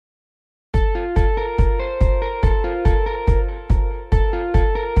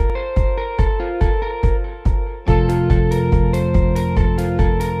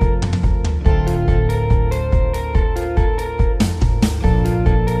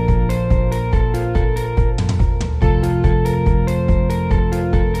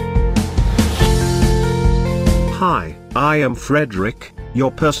I am Frederick, your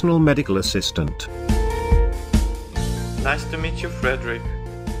personal medical assistant. Nice to meet you, Frederick.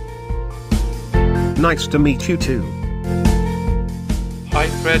 Nice to meet you too. Hi,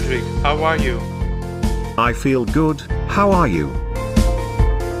 Frederick. How are you? I feel good. How are you?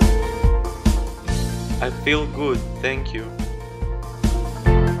 I feel good, thank you.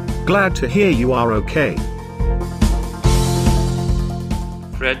 Glad to hear you are okay.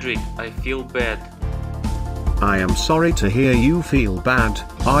 Frederick, I feel bad. I am sorry to hear you feel bad.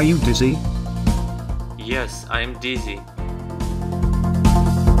 Are you dizzy? Yes, I am dizzy.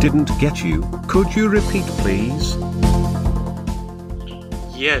 Didn't get you. Could you repeat, please?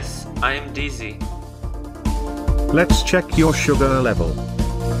 Yes, I am dizzy. Let's check your sugar level.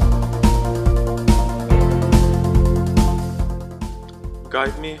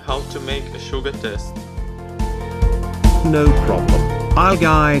 Guide me how to make a sugar test. No problem. I'll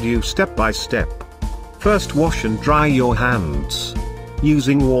guide you step by step. First, wash and dry your hands.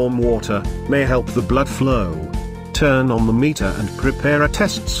 Using warm water may help the blood flow. Turn on the meter and prepare a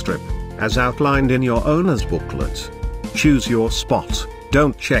test strip, as outlined in your owner's booklet. Choose your spot.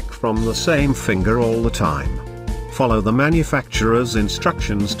 Don't check from the same finger all the time. Follow the manufacturer's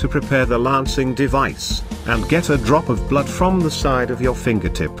instructions to prepare the lancing device, and get a drop of blood from the side of your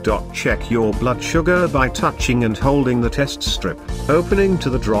fingertip. Check your blood sugar by touching and holding the test strip, opening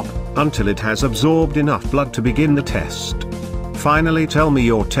to the drop, until it has absorbed enough blood to begin the test. Finally, tell me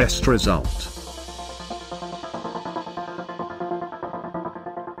your test result.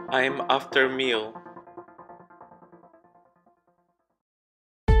 I am after meal.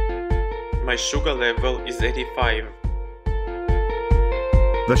 My sugar level is 85.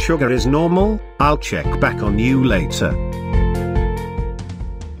 The sugar is normal. I'll check back on you later.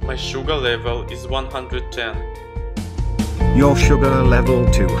 My sugar level is 110. Your sugar level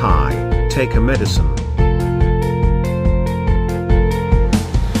too high. Take a medicine.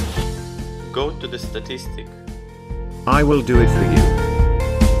 Go to the statistic. I will do it for you.